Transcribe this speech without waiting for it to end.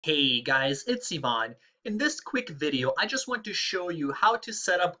Hey guys, it's Ivan. In this quick video, I just want to show you how to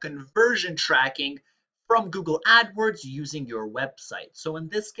set up conversion tracking from Google AdWords using your website. So in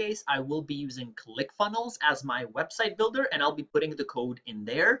this case, I will be using ClickFunnels as my website builder and I'll be putting the code in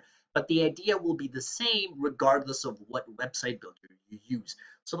there. But the idea will be the same regardless of what website builder you use.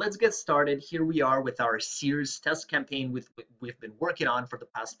 So let's get started. Here we are with our Sears test campaign we've been working on for the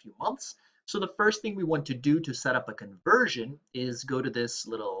past few months. So the first thing we want to do to set up a conversion is go to this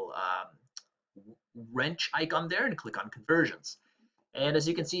little wrench icon there and click on conversions. And as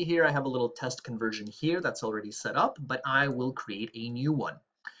you can see here, I have a little test conversion here that's already set up, but I will create a new one.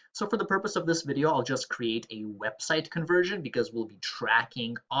 So for the purpose of this video, I'll just create a website conversion because we'll be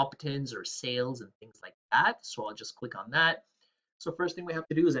tracking opt-ins or sales and things like that. So I'll just click on that. So first thing we have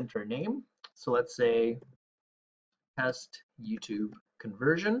to do is enter a name. So let's say test YouTube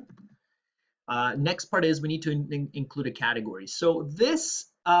conversion. Next part is we need to include a category. So this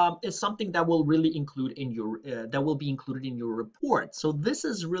is something that will really include in your that will be included in your report. So this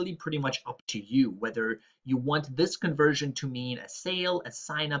is really pretty much up to you whether you want this conversion to mean a sale, a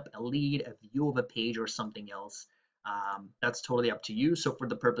sign up, a lead, a view of a page, or something else. That's totally up to you. So for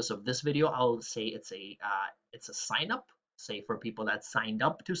the purpose of this video, I'll say it's a sign up. Say for people that signed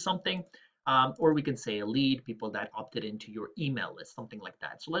up to something. Or we can say a lead, people that opted into your email list, something like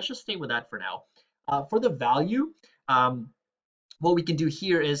that. So let's just stay with that for now. For the value, what we can do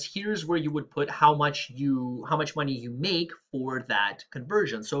here is here's where you would put how much money you make for that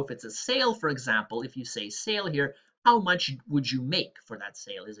conversion. So if it's a sale, for example, if you say sale here, how much would you make for that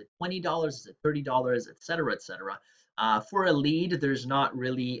sale? Is it $20? Is it $30? Et cetera, et cetera. For a lead, there's not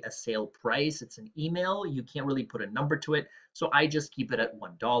really a sale price. It's an email. You can't really put a number to it. So I just keep it at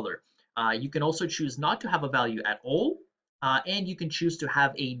 $1. You can also choose not to have a value at all, and you can choose to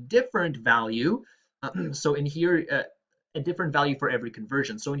have a different value. So in here, a different value for every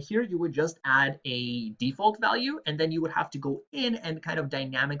conversion. So in here, you would just add a default value, and then you would have to go in and kind of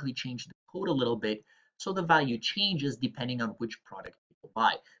dynamically change the code a little bit so the value changes depending on which product people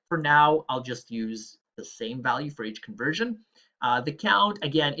buy. For now, I'll just use the same value for each conversion. The count,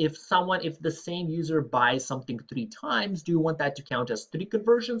 again, if the same user buys something 3 times, do you want that to count as 3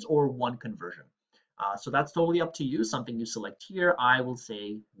 conversions or 1 conversion? So that's totally up to you, something you select here. I will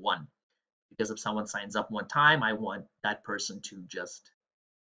say 1, because if someone signs up 1 time, I want that person to just,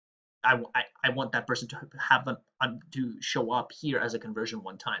 I want that person to have to show up here as a conversion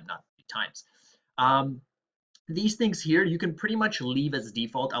 1 time, not 3 times. These things here, you can pretty much leave as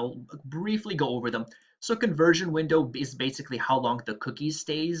default. I'll briefly go over them. So conversion window is basically how long the cookie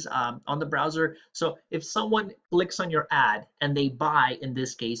stays on the browser. So if someone clicks on your ad and they buy, in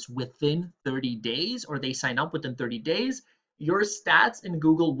this case, within 30 days, or they sign up within 30 days, your stats in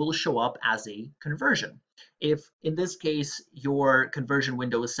Google will show up as a conversion. If, in this case, your conversion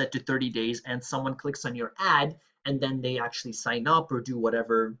window is set to 30 days and someone clicks on your ad and then they actually sign up or do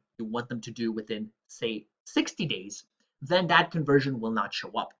whatever you want them to do within, say, 60 days, then that conversion will not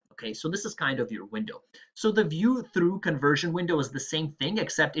show up. Okay, so this is kind of your window. So the view through conversion window is the same thing,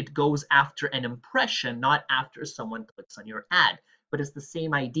 except it goes after an impression, not after someone clicks on your ad. But it's the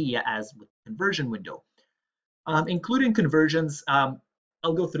same idea as with conversion window. Including conversions, I'll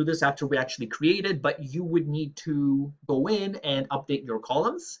go through this after we actually create it, but you would need to go in and update your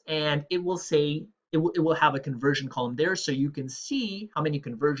columns, and it will say, it will have a conversion column there so you can see how many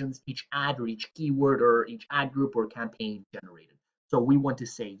conversions each ad or each keyword or each ad group or campaign generated. So we want to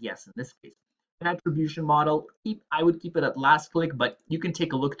say yes in this case. An attribution model, I would keep it at last click, but you can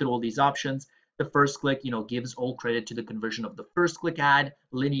take a look at all these options. The first click, gives all credit to the conversion of the first click ad.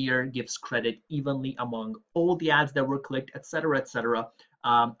 Linear gives credit evenly among all the ads that were clicked, etc., etc.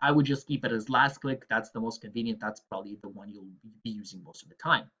 I would just keep it as last click. That's the most convenient. That's probably the one you'll be using most of the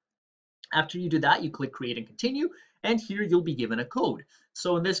time. After you do that, you click create and continue, and here you'll be given a code.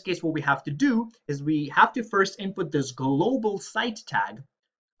 So in this case, what we have to do is we have to first input this global site tag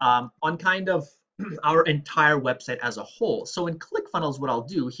on kind of our entire website as a whole. So in ClickFunnels, what I'll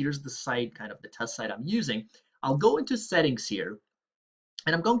do, here's the site, kind of the test site I'm using. I'll go into settings here,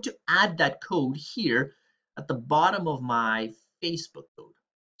 and I'm going to add that code here at the bottom of my Facebook code.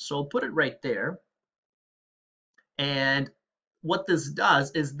 So I'll put it right there. And what this does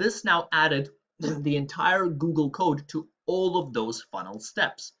is this now added the entire Google code to all of those funnel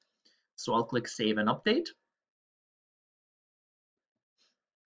steps. So I'll click save and update.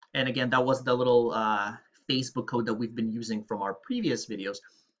 And again, that was the little Facebook code that we've been using from our previous videos.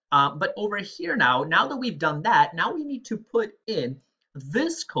 But over here now that we've done that, now we need to put in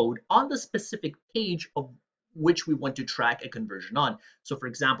this code on the specific page of which we want to track a conversion on. So for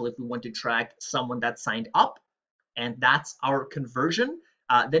example, if we want to track someone that signed up, and that's our conversion,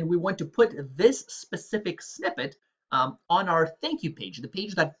 then we want to put this specific snippet on our thank you page, the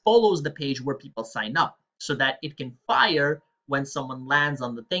page that follows the page where people sign up, so that it can fire when someone lands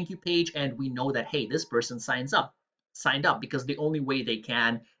on the thank you page and we know that, hey, this person signed up, because the only way they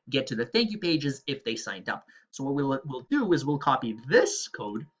can get to the thank you page is if they signed up. So what we'll do is we'll copy this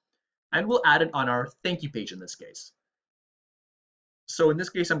code and we'll add it on our thank you page in this case. So in this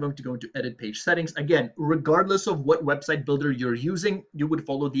case, I'm going to go into edit page settings. Again, regardless of what website builder you're using, you would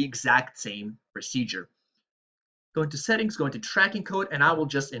follow the exact same procedure. Go into settings, go into tracking code, and I will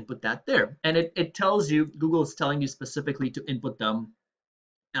just input that there. And it tells you, Google is telling you specifically to input them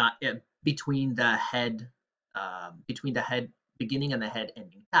between the head beginning and the head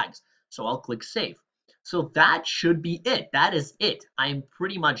ending tags. So I'll click save. So that should be it. That is it. I'm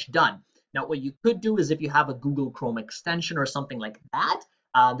pretty much done. Now, what you could do is if you have a Google Chrome extension or something like that,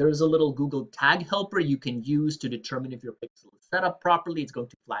 there's a little Google tag helper you can use to determine if your pixel is set up properly. It's going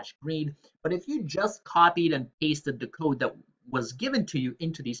to flash green. But if you just copied and pasted the code that was given to you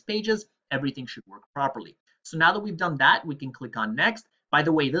into these pages, everything should work properly. So now that we've done that, we can click on next. By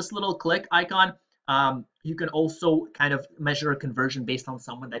the way, this little click icon, you can also kind of measure a conversion based on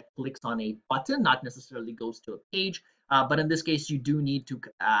someone that clicks on a button, not necessarily goes to a page. But in this case, you do need to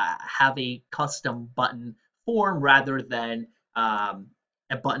have a custom button form rather than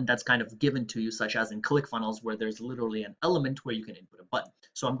a button that's kind of given to you, such as in ClickFunnels, where there's literally an element where you can input a button.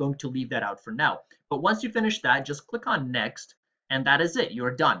 So I'm going to leave that out for now. But once you finish that, just click on next, and that is it.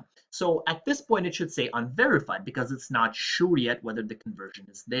 You're done. So at this point, it should say unverified because it's not sure yet whether the conversion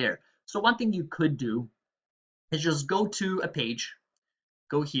is there. So one thing you could do is just go to a page,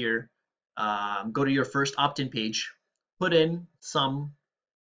 go here, go to your first opt-in page, put in some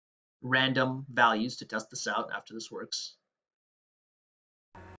random values to test this out after this works.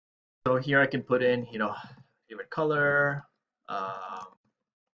 So here I can put in, favorite color,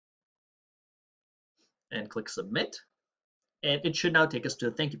 and click submit. And it should now take us to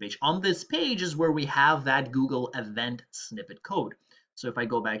the thank you page. On this page is where we have that Google event snippet code. So if I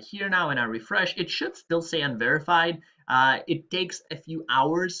go back here now and I refresh, it should still say unverified. It takes a few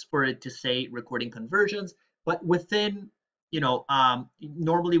hours for it to say recording conversions, but within,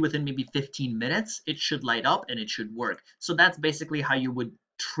 normally within maybe 15 minutes, it should light up and it should work. So that's basically how you would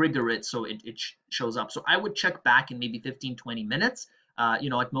trigger it so it shows up. So I would check back in maybe 15-20 minutes,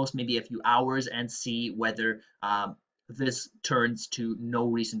 at most maybe a few hours, and see whether this turns to no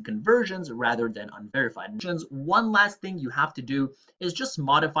recent conversions rather than unverified. One last thing you have to do is just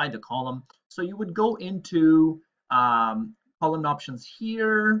modify the column. So you would go into column options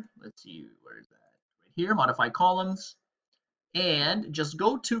here. Let's see, where is that? Right here, modify columns. And just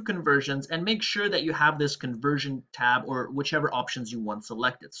go to conversions and make sure that you have this conversion tab or whichever options you want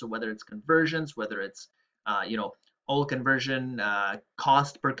selected. So whether it's conversions, whether it's, all conversion,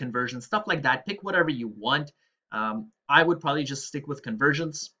 cost per conversion, stuff like that, pick whatever you want. I would probably just stick with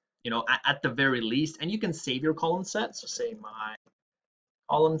conversions, at the very least, and you can save your column set. So say my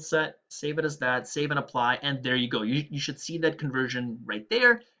column set, save it as that, save and apply, and there you go. You should see that conversion right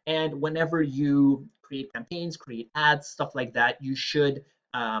there. And whenever you create campaigns, create ads, stuff like that, you should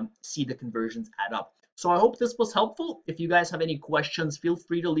see the conversions add up. So I hope this was helpful. If you guys have any questions, feel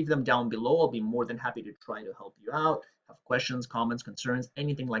free to leave them down below. I'll be more than happy to try to help you out. Have questions, comments, concerns,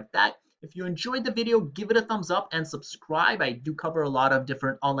 anything like that. If you enjoyed the video, give it a thumbs up and subscribe. I do cover a lot of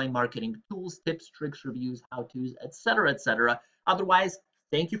different online marketing tools, tips, tricks, reviews, how-tos, etc., etc. Otherwise,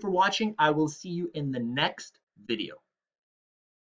 thank you for watching. I will see you in the next video.